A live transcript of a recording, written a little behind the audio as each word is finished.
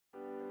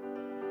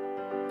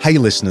Hey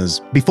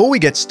listeners, before we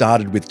get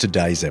started with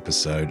today's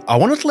episode, I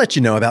wanted to let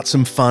you know about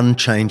some fun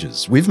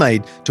changes we've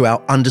made to our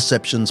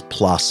Undeceptions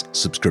Plus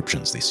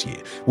subscriptions this year.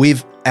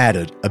 We've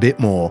added a bit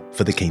more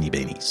for the Keenie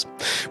Beanies.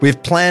 We've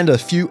planned a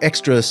few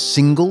extra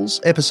singles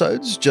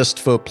episodes just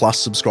for Plus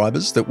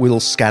subscribers that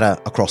will scatter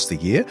across the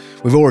year.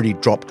 We've already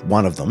dropped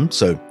one of them,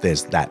 so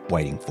there's that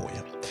waiting for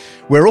you.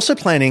 We're also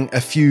planning a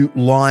few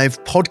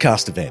live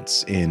podcast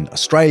events in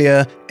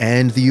Australia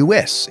and the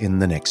US in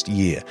the next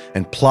year,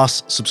 and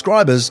Plus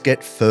subscribers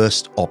get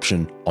first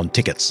option on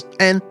tickets,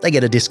 and they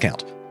get a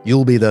discount.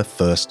 You'll be the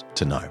first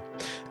to know.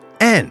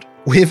 And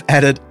we've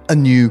added a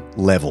new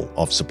level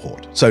of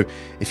support. So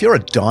if you're a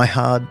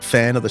diehard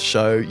fan of the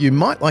show, you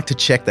might like to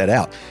check that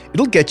out.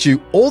 It'll get you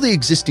all the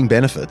existing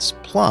benefits,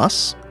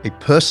 plus a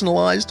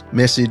personalised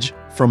message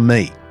from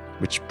me,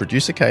 which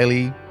producer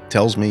Kaylee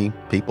tells me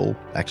people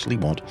actually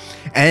want.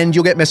 And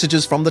you'll get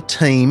messages from the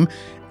team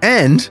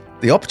and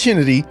the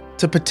opportunity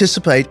to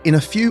participate in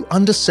a few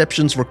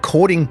Undeceptions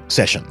recording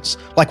sessions,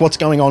 like what's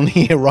going on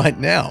here right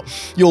now.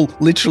 You'll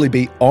literally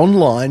be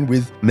online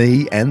with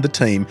me and the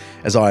team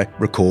as I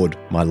record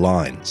my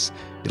lines.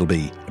 It'll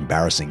be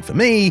embarrassing for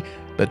me,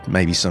 but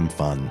maybe some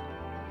fun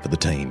for the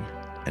team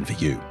and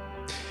for you.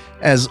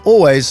 As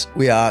always,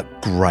 we are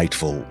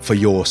grateful for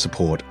your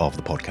support of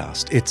the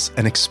podcast. It's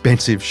an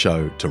expensive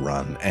show to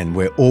run, and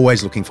we're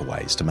always looking for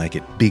ways to make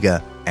it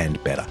bigger and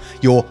better.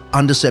 Your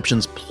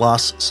Undeceptions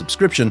Plus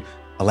subscription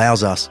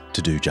allows us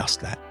to do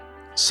just that.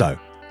 So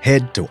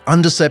head to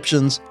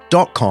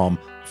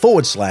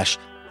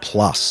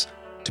undeceptions.com/plus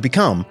to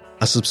become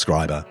a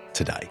subscriber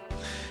today.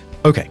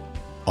 Okay,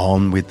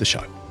 on with the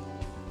show.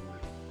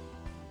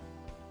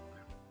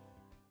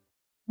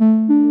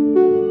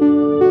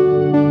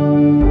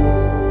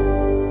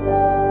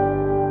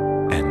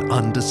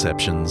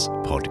 Undeceptions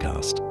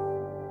podcast.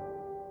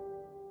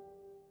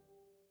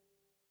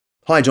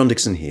 Hi, John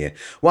Dixon here.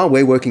 While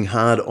we're working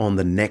hard on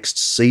the next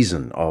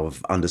season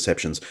of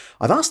Undeceptions,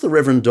 I've asked the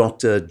Reverend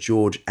Dr.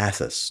 George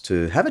Athas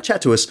to have a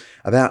chat to us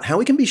about how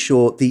we can be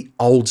sure the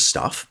old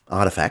stuff,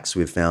 artifacts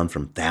we've found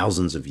from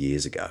thousands of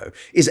years ago,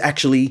 is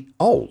actually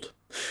old.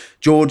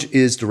 George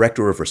is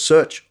Director of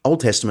Research, Old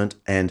Testament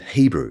and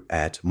Hebrew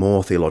at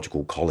Moore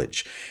Theological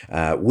College.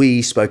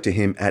 We spoke to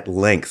him at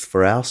length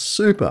for our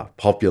super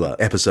popular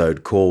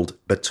episode called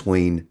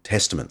Between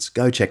Testaments.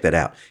 Go check that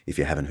out if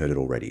you haven't heard it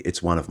already.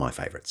 It's one of my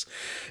favourites.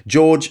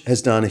 George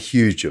has done a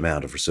huge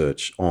amount of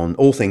research on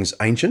all things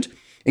ancient,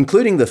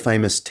 including the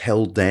famous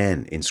Tel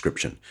Dan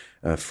inscription,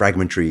 a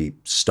fragmentary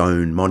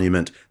stone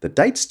monument that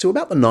dates to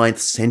about the 9th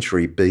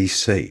century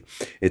BC.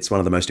 It's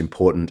one of the most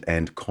important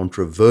and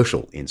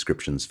controversial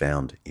inscriptions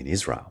found in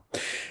Israel.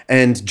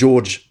 And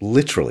George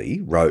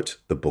literally wrote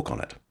the book on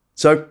it.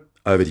 So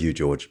over to you,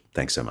 George.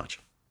 Thanks so much.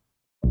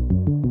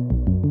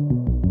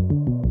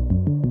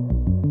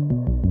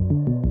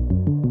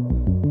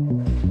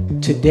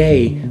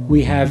 Today,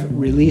 we have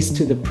released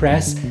to the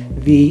press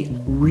the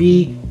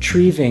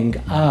retrieving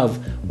of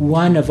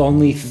one of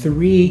only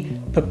 3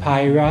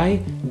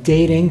 papyri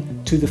dating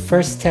to the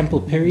First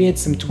Temple period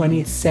some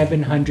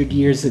 2,700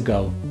 years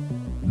ago.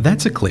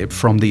 That's a clip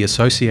from the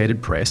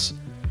Associated Press,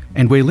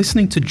 and we're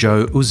listening to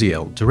Joe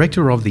Uziel,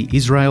 Director of the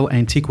Israel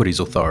Antiquities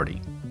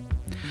Authority.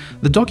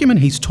 The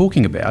document he's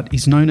talking about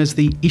is known as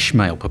the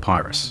Ishmael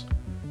Papyrus,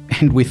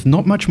 and with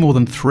not much more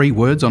than 3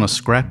 words on a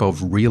scrap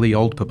of really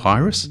old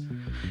papyrus,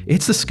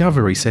 its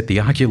discovery set the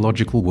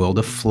archaeological world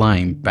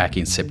aflame back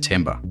in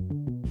September.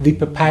 The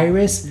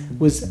papyrus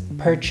was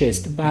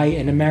purchased by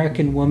an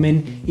American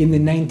woman in the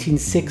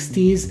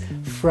 1960s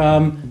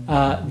from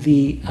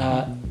the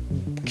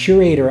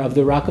curator of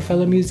the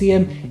Rockefeller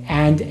Museum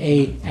and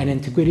an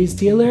antiquities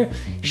dealer.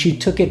 She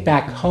took it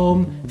back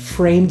home,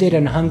 framed it,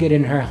 and hung it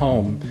in her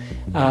home.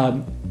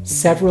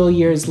 Several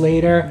years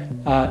later,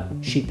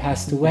 she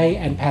passed away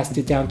and passed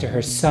it down to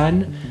her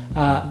son.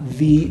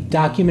 The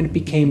document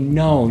became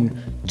known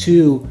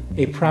to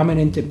a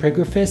prominent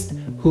epigraphist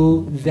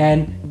who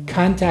then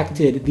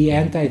contacted the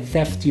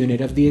anti-theft unit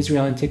of the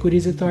Israel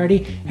Antiquities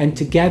Authority, and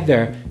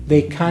together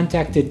they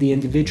contacted the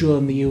individual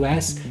in the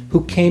US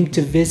who came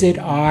to visit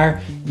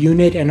our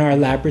unit and our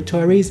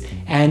laboratories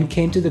and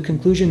came to the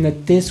conclusion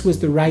that this was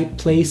the right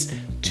place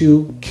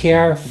to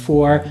care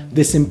for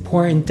this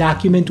important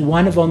document,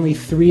 one of only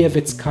 3 of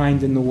its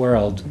kind in the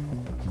world.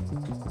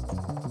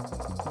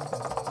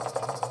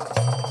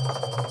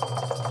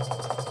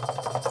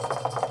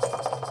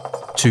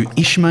 To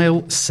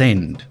Ishmael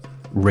send,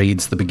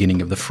 reads the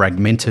beginning of the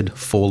fragmented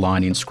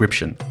 4-line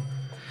inscription.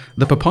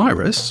 The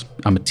papyrus,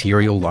 a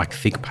material like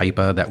thick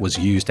paper that was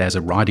used as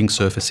a writing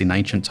surface in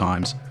ancient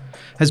times,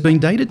 has been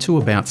dated to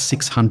about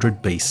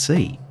 600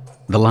 BC,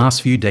 the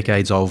last few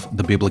decades of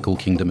the biblical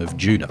kingdom of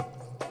Judah.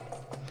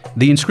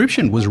 The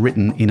inscription was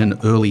written in an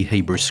early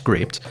Hebrew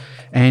script,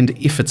 and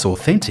if it's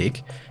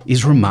authentic,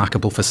 is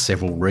remarkable for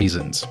several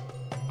reasons.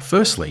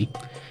 Firstly,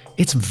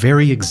 its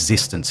very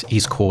existence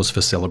is cause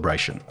for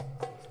celebration.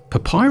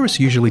 Papyrus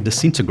usually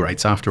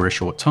disintegrates after a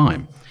short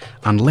time,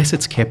 unless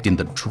it's kept in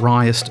the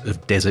driest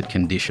of desert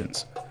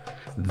conditions.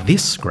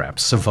 This scrap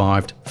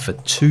survived for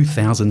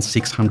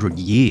 2,600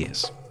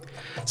 years.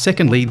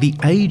 Secondly, the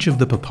age of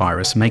the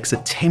papyrus makes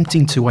it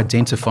tempting to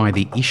identify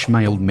the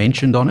Ishmael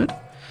mentioned on it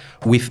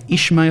with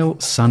Ishmael,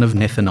 son of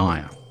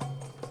Nethaniah.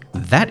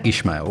 That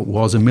Ishmael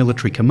was a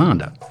military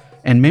commander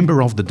and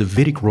member of the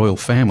Davidic royal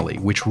family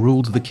which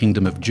ruled the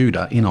kingdom of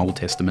Judah in Old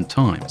Testament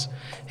times.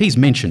 He's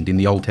mentioned in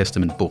the Old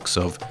Testament books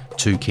of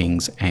 2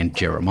 Kings and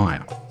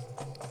Jeremiah.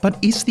 But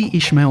is the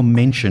Ishmael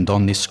mentioned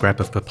on this scrap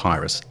of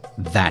papyrus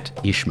that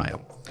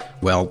Ishmael?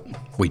 Well,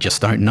 we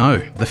just don't know.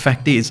 The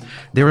fact is,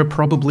 there are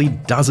probably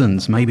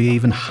dozens, maybe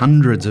even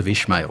hundreds of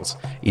Ishmaels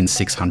in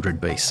 600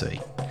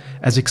 BC.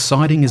 As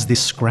exciting as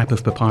this scrap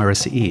of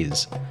papyrus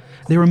is,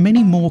 there are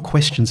many more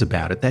questions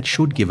about it that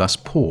should give us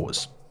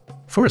pause.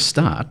 For a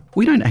start,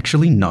 we don't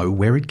actually know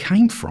where it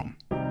came from.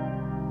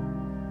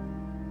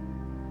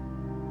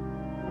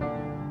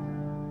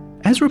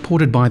 As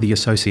reported by the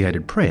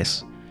Associated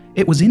Press,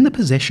 it was in the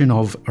possession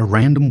of a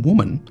random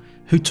woman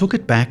who took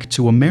it back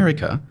to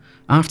America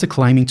after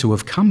claiming to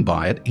have come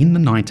by it in the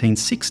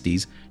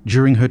 1960s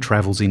during her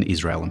travels in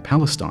Israel and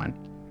Palestine.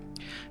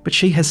 But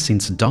she has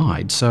since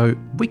died, so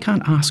we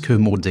can't ask her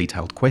more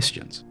detailed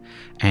questions.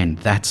 And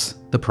that's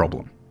the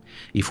problem.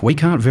 If we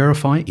can't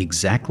verify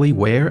exactly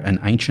where an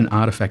ancient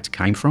artefact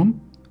came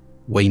from,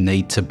 we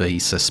need to be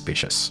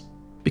suspicious.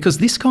 Because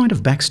this kind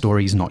of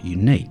backstory is not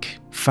unique.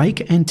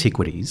 Fake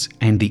antiquities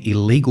and the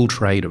illegal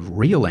trade of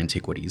real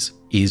antiquities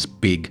is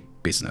big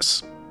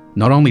business.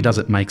 Not only does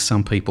it make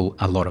some people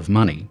a lot of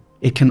money,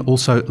 it can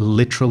also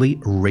literally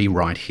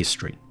rewrite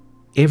history.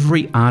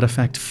 Every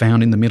artefact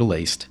found in the Middle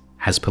East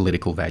has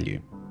political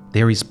value.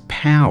 There is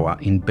power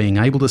in being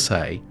able to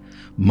say,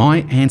 my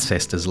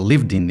ancestors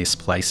lived in this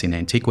place in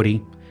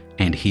antiquity,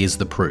 and here's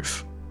the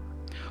proof.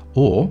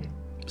 Or,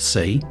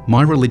 see,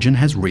 my religion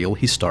has real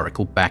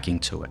historical backing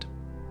to it.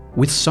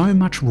 With so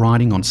much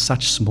writing on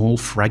such small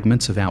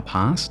fragments of our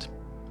past,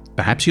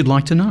 perhaps you'd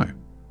like to know,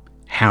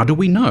 how do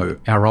we know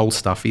our old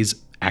stuff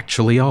is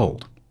actually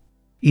old?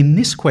 In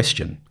this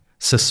question,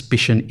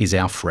 suspicion is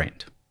our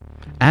friend,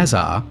 as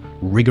are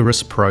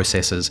rigorous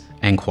processes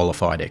and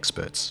qualified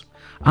experts.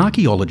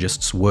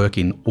 Archaeologists work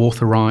in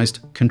authorised,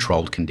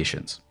 controlled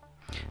conditions.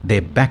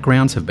 Their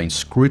backgrounds have been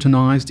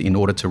scrutinised in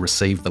order to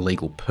receive the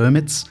legal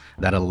permits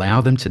that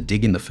allow them to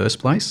dig in the first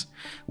place.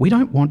 We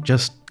don't want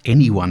just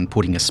anyone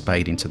putting a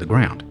spade into the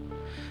ground.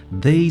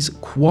 These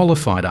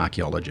qualified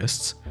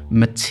archaeologists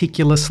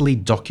meticulously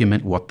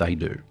document what they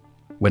do.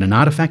 When an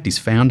artefact is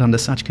found under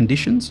such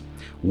conditions,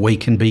 we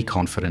can be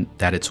confident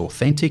that it's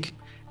authentic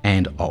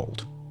and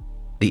old.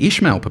 The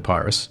Ishmael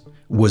papyrus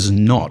was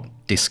not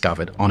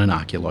discovered on an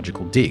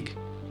archaeological dig,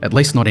 at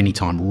least not any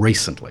time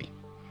recently.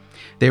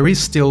 There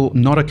is still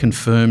not a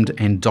confirmed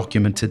and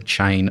documented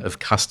chain of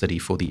custody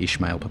for the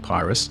Ishmael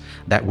papyrus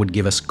that would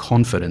give us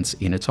confidence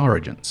in its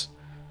origins.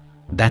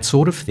 That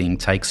sort of thing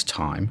takes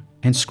time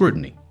and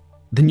scrutiny.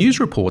 The news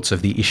reports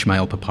of the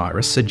Ishmael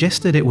papyrus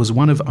suggested it was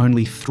one of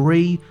only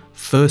 3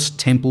 First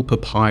Temple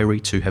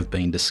papyri to have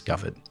been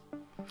discovered.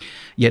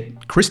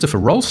 Yet Christopher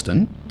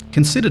Rolston,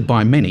 considered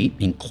by many,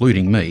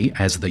 including me,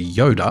 as the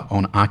Yoda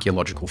on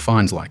archaeological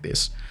finds like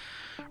this,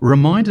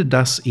 reminded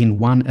us in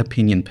one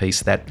opinion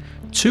piece that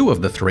 2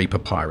 of the 3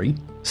 papyri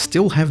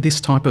still have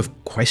this type of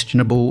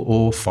questionable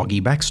or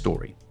foggy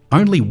backstory.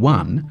 Only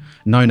one,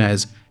 known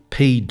as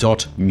P.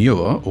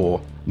 Mur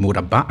or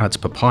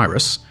Muraba'at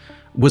papyrus,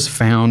 was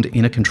found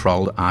in a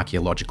controlled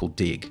archaeological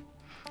dig.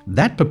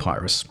 That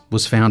papyrus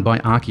was found by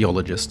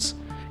archaeologists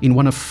in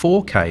one of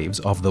 4 caves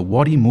of the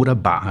Wadi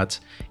Muraba'at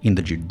in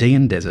the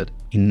Judean desert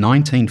in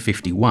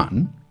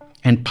 1951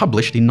 and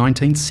published in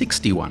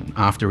 1961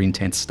 after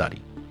intense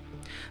study.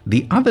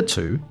 The other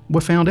 2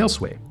 were found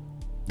elsewhere.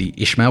 The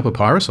Ishmael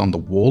papyrus on the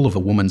wall of a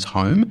woman's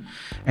home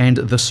and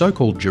the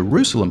so-called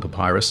Jerusalem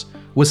papyrus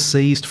was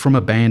seized from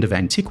a band of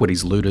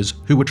antiquities looters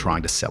who were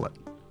trying to sell it.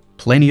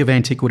 Plenty of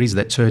antiquities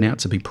that turn out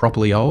to be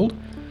properly old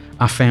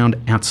are found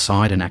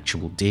outside an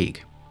actual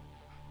dig.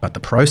 But the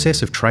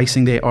process of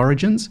tracing their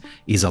origins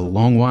is a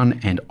long one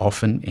and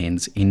often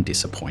ends in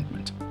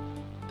disappointment.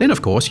 Then,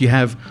 of course, you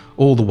have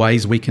all the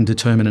ways we can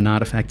determine an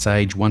artefact's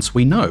age once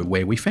we know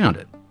where we found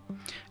it.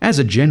 As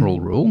a general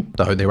rule,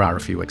 though there are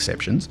a few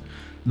exceptions,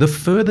 the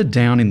further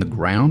down in the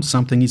ground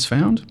something is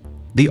found,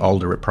 the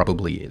older it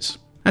probably is.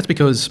 That's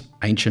because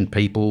ancient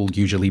people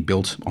usually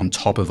built on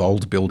top of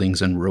old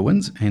buildings and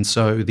ruins, and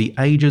so the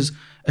ages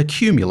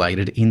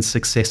accumulated in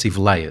successive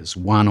layers,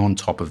 one on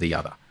top of the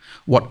other,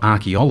 what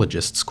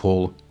archaeologists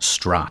call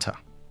strata.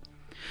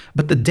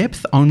 But the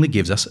depth only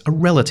gives us a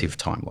relative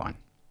timeline.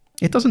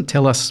 It doesn't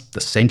tell us the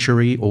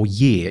century or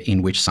year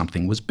in which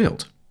something was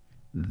built.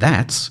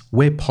 That's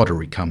where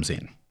pottery comes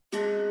in.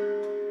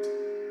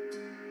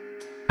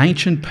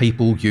 Ancient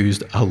people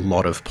used a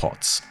lot of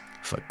pots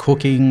for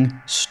cooking,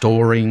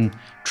 storing,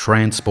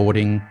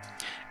 transporting,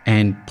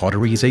 and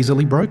pottery is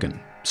easily broken.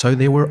 So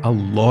there were a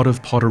lot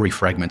of pottery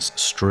fragments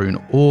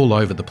strewn all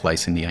over the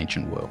place in the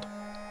ancient world.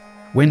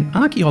 When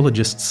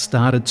archaeologists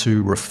started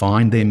to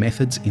refine their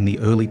methods in the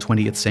early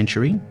 20th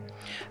century,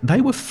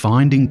 they were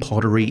finding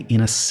pottery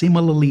in a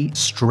similarly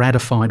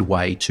stratified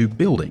way to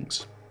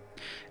buildings.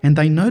 And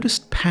they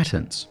noticed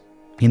patterns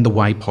in the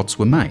way pots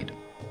were made.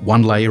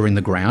 One layer in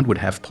the ground would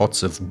have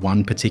pots of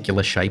one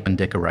particular shape and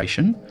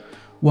decoration,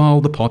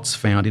 while the pots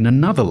found in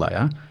another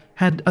layer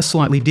had a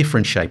slightly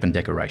different shape and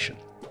decoration.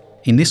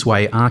 In this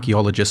way,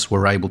 archaeologists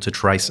were able to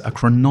trace a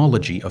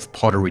chronology of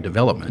pottery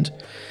development,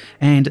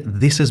 and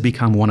this has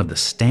become one of the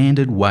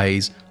standard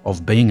ways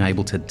of being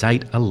able to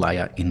date a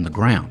layer in the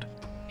ground.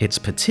 It's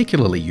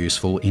particularly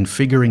useful in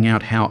figuring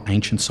out how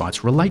ancient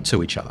sites relate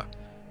to each other,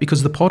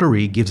 because the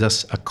pottery gives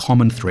us a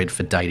common thread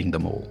for dating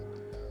them all.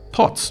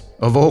 Pots,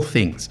 of all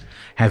things,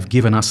 have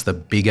given us the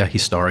bigger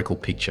historical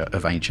picture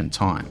of ancient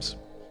times.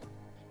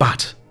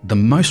 But the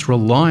most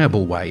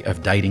reliable way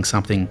of dating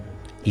something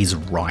is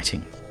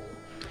writing.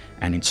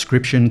 An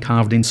inscription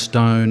carved in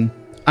stone,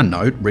 a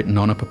note written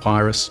on a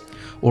papyrus,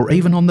 or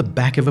even on the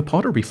back of a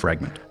pottery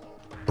fragment.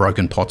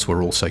 Broken pots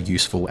were also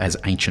useful as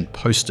ancient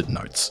post-it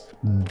notes.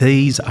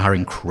 These are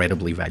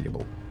incredibly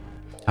valuable.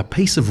 A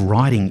piece of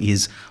writing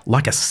is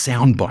like a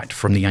soundbite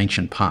from the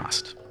ancient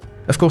past.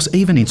 Of course,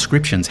 even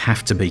inscriptions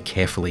have to be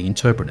carefully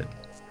interpreted.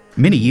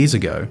 Many years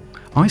ago,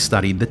 I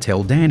studied the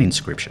Tel Dan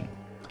inscription,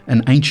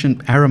 an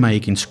ancient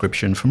Aramaic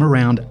inscription from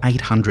around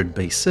 800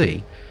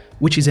 BC,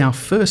 which is our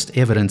first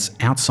evidence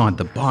outside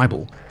the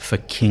Bible for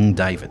King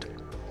David.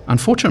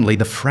 Unfortunately,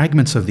 the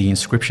fragments of the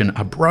inscription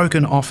are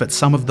broken off at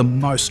some of the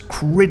most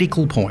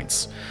critical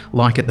points,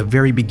 like at the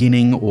very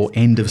beginning or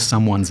end of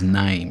someone's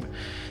name.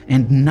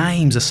 And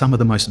names are some of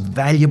the most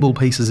valuable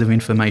pieces of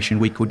information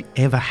we could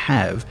ever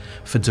have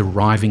for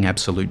deriving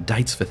absolute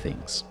dates for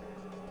things.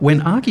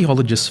 When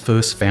archaeologists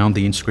first found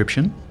the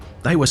inscription,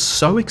 they were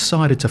so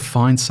excited to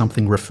find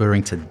something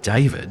referring to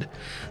David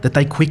that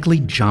they quickly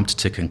jumped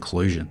to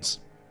conclusions.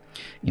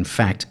 In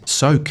fact,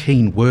 so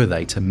keen were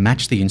they to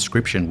match the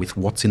inscription with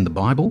what's in the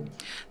Bible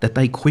that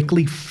they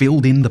quickly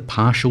filled in the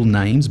partial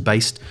names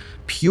based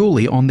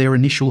purely on their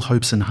initial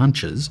hopes and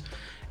hunches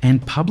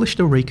and published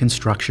a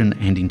reconstruction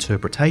and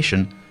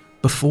interpretation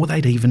before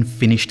they'd even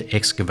finished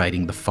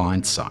excavating the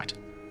find site.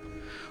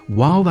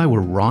 While they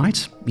were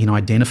right in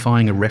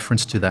identifying a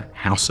reference to the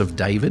House of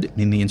David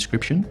in the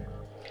inscription,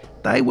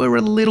 they were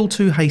a little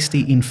too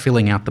hasty in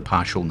filling out the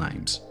partial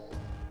names.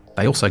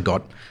 They also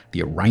got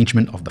the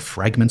arrangement of the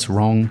fragments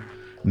wrong,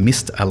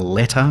 missed a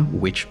letter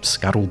which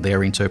scuttled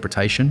their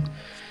interpretation,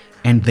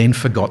 and then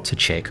forgot to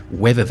check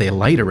whether their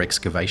later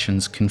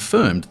excavations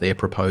confirmed their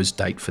proposed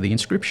date for the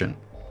inscription.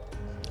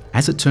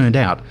 As it turned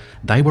out,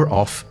 they were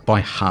off by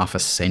half a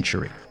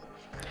century.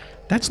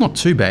 That's not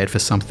too bad for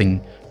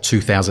something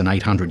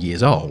 2,800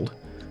 years old,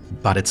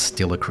 but it's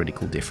still a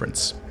critical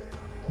difference.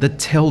 The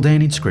Tel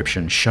Dan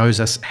inscription shows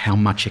us how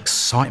much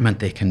excitement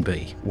there can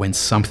be when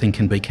something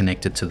can be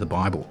connected to the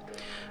Bible.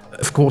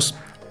 Of course,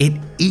 it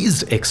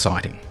is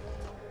exciting,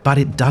 but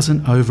it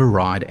doesn't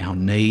override our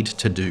need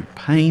to do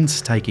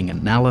painstaking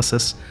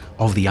analysis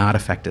of the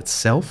artifact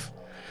itself,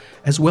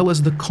 as well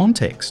as the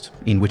context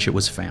in which it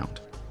was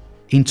found.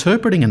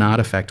 Interpreting an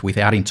artifact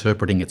without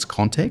interpreting its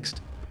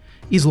context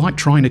is like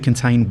trying to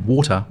contain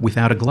water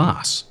without a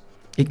glass.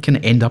 It can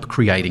end up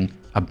creating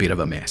a bit of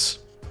a mess.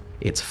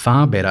 It's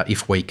far better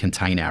if we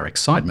contain our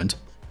excitement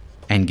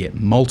and get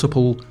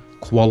multiple,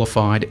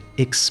 qualified,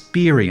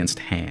 experienced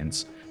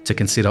hands to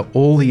consider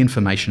all the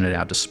information at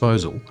our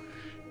disposal,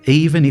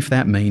 even if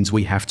that means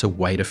we have to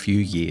wait a few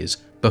years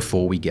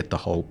before we get the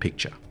whole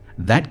picture.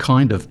 That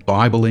kind of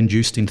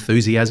Bible-induced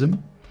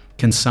enthusiasm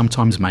can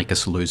sometimes make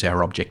us lose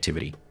our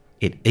objectivity.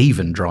 It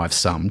even drives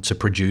some to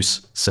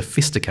produce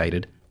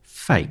sophisticated,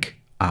 fake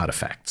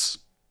artifacts.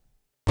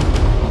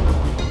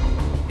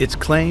 It's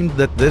claimed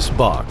that this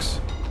box,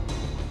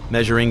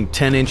 measuring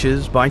 10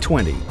 inches by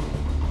 20,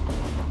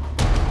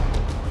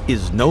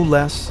 is no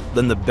less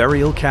than the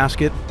burial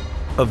casket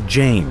of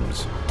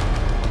James,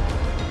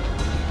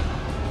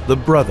 the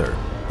brother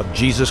of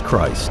Jesus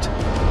Christ.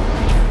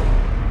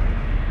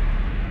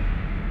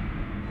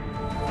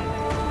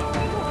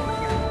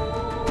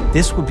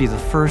 This would be the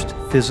first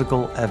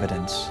physical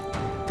evidence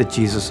that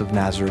Jesus of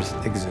Nazareth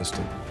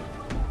existed.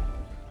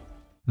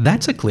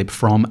 That's a clip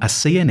from a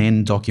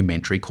CNN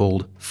documentary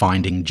called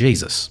Finding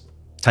Jesus,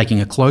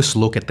 taking a close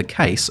look at the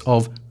case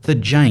of the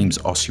James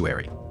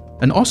ossuary.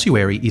 An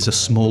ossuary is a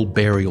small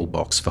burial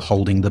box for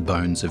holding the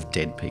bones of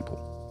dead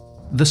people.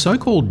 The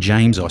so-called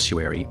James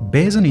ossuary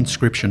bears an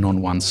inscription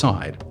on one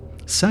side,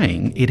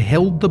 saying it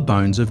held the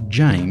bones of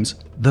James,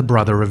 the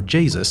brother of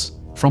Jesus,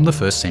 from the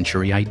 1st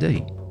century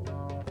AD.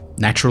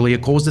 Naturally,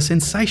 it caused a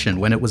sensation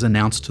when it was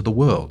announced to the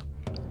world.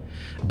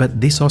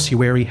 But this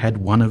ossuary had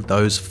one of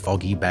those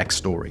foggy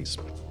backstories.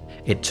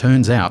 It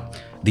turns out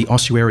the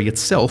ossuary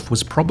itself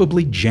was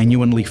probably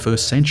genuinely 1st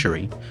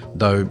century,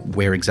 though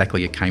where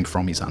exactly it came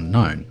from is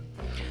unknown.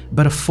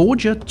 But a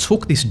forger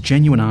took this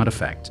genuine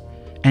artifact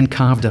and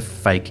carved a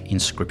fake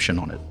inscription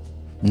on it,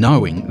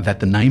 knowing that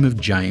the name of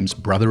James,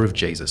 brother of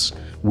Jesus,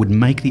 would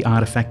make the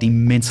artifact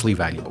immensely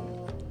valuable.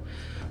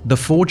 The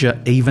forger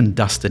even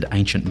dusted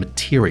ancient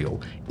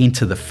material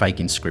into the fake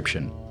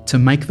inscription to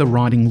make the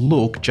writing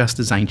look just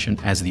as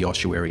ancient as the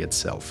ossuary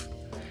itself.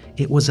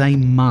 It was a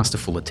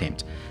masterful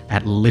attempt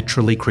at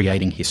literally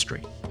creating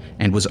history,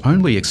 and was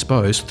only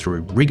exposed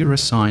through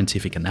rigorous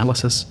scientific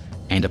analysis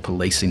and a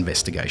police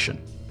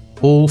investigation.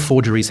 All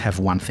forgeries have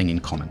one thing in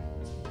common.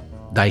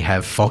 They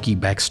have foggy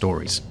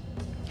backstories.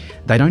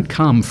 They don't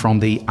come from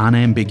the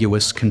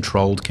unambiguous,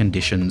 controlled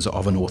conditions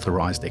of an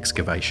authorised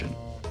excavation.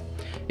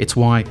 It's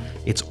why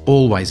it's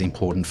always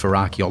important for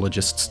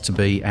archaeologists to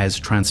be as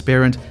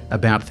transparent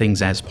about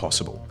things as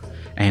possible,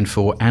 and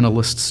for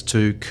analysts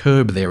to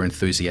curb their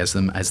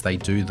enthusiasm as they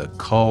do the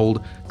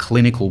cold,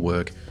 clinical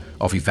work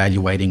of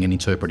evaluating and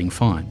interpreting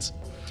finds.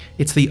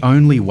 It's the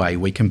only way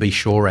we can be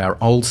sure our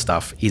old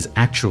stuff is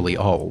actually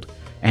old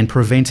and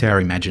prevent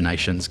our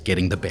imaginations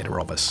getting the better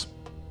of us.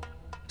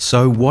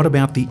 So what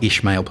about the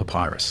Ishmael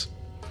papyrus?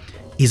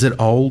 Is it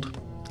old?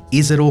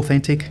 Is it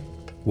authentic?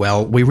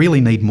 Well, we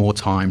really need more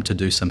time to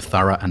do some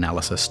thorough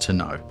analysis to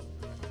know.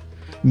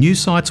 News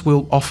sites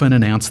will often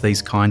announce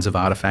these kinds of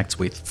artefacts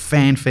with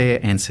fanfare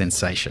and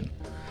sensation.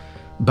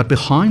 But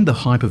behind the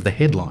hype of the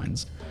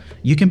headlines,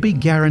 you can be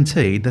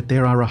guaranteed that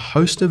there are a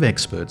host of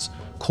experts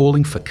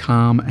calling for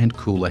calm and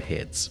cooler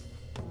heads.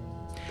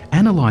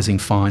 Analysing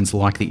finds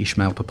like the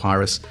Ishmael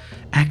papyrus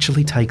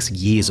actually takes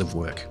years of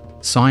work.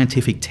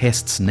 Scientific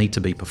tests need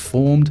to be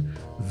performed,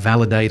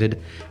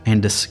 validated,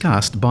 and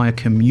discussed by a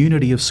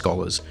community of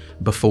scholars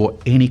before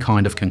any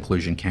kind of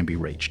conclusion can be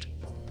reached.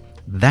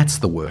 That's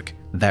the work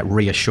that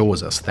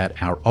reassures us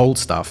that our old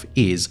stuff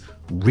is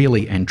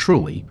really and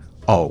truly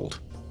old.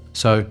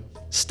 So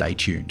stay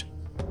tuned.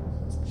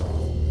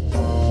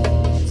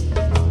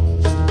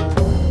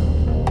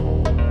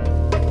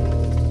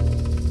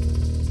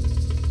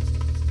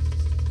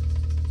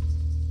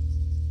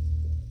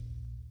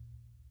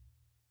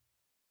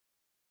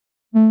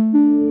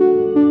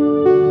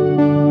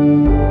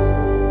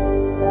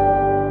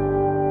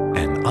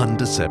 An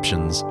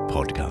Undeceptions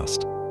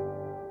podcast.